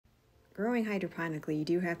Growing hydroponically, you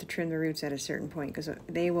do have to trim the roots at a certain point because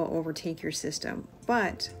they will overtake your system,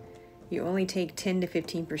 but you only take 10 to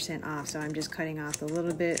 15% off. So I'm just cutting off a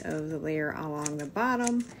little bit of the layer along the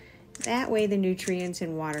bottom. That way the nutrients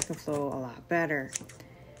and water can flow a lot better.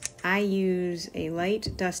 I use a light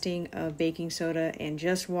dusting of baking soda and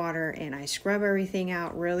just water, and I scrub everything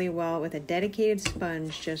out really well with a dedicated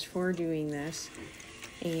sponge just for doing this.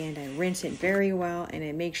 And I rinse it very well, and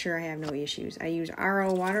I make sure I have no issues. I use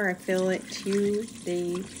RO water. I fill it to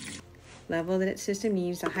the level that its system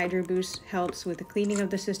needs. The Hydro Boost helps with the cleaning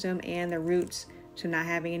of the system and the roots, so not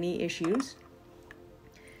having any issues.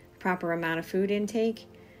 Proper amount of food intake.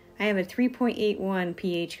 I have a 3.81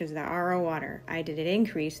 pH because of the RO water. I did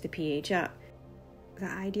increase the pH up. The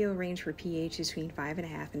ideal range for pH is between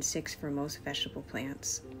 5.5 and 6 for most vegetable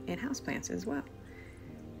plants and houseplants as well.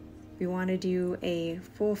 We want to do a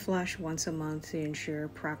full flush once a month to ensure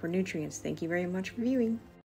proper nutrients. Thank you very much for viewing.